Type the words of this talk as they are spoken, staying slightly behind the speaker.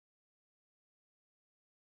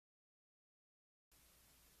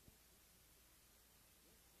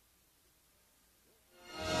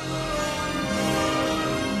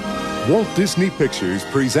Walt Disney Pictures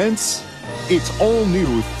presents its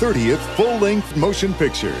all-new 30th full-length motion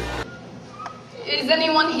picture. Is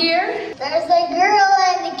anyone here? There's a girl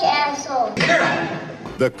in the castle.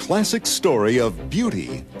 The classic story of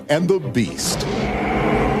Beauty and the Beast.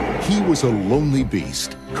 He was a lonely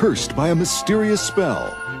beast, cursed by a mysterious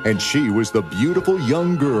spell, and she was the beautiful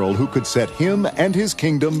young girl who could set him and his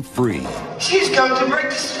kingdom free. She's come to break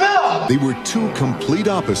the spell! They were two complete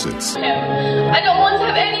opposites. I don't want to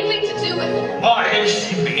have anything to do with it. Why is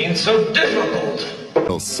she being so difficult?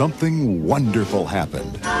 Till something wonderful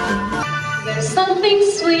happened. There's something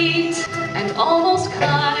sweet and almost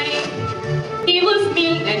kind. He was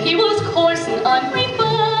mean and he was coarse and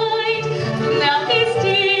unrefined. Now he's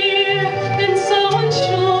dear and so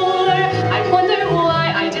unsure. I wonder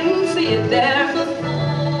why I didn't see it there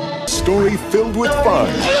before. Story filled with fun.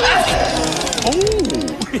 Oh!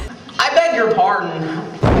 I beg your pardon.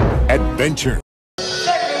 Adventure.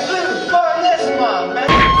 Second blue, pardon this one, man.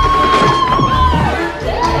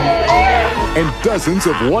 And dozens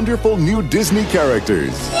of wonderful new Disney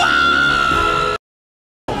characters.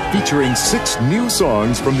 Featuring 6 new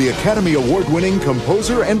songs from the Academy Award-winning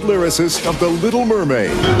composer and lyricist of The Little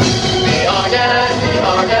Mermaid.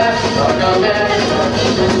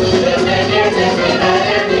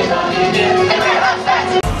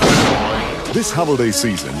 This holiday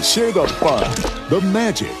season, share the fun, the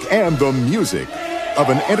magic, and the music of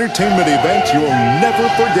an entertainment event you'll never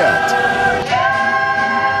forget.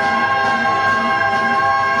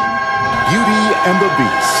 Beauty and the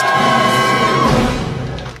Beast.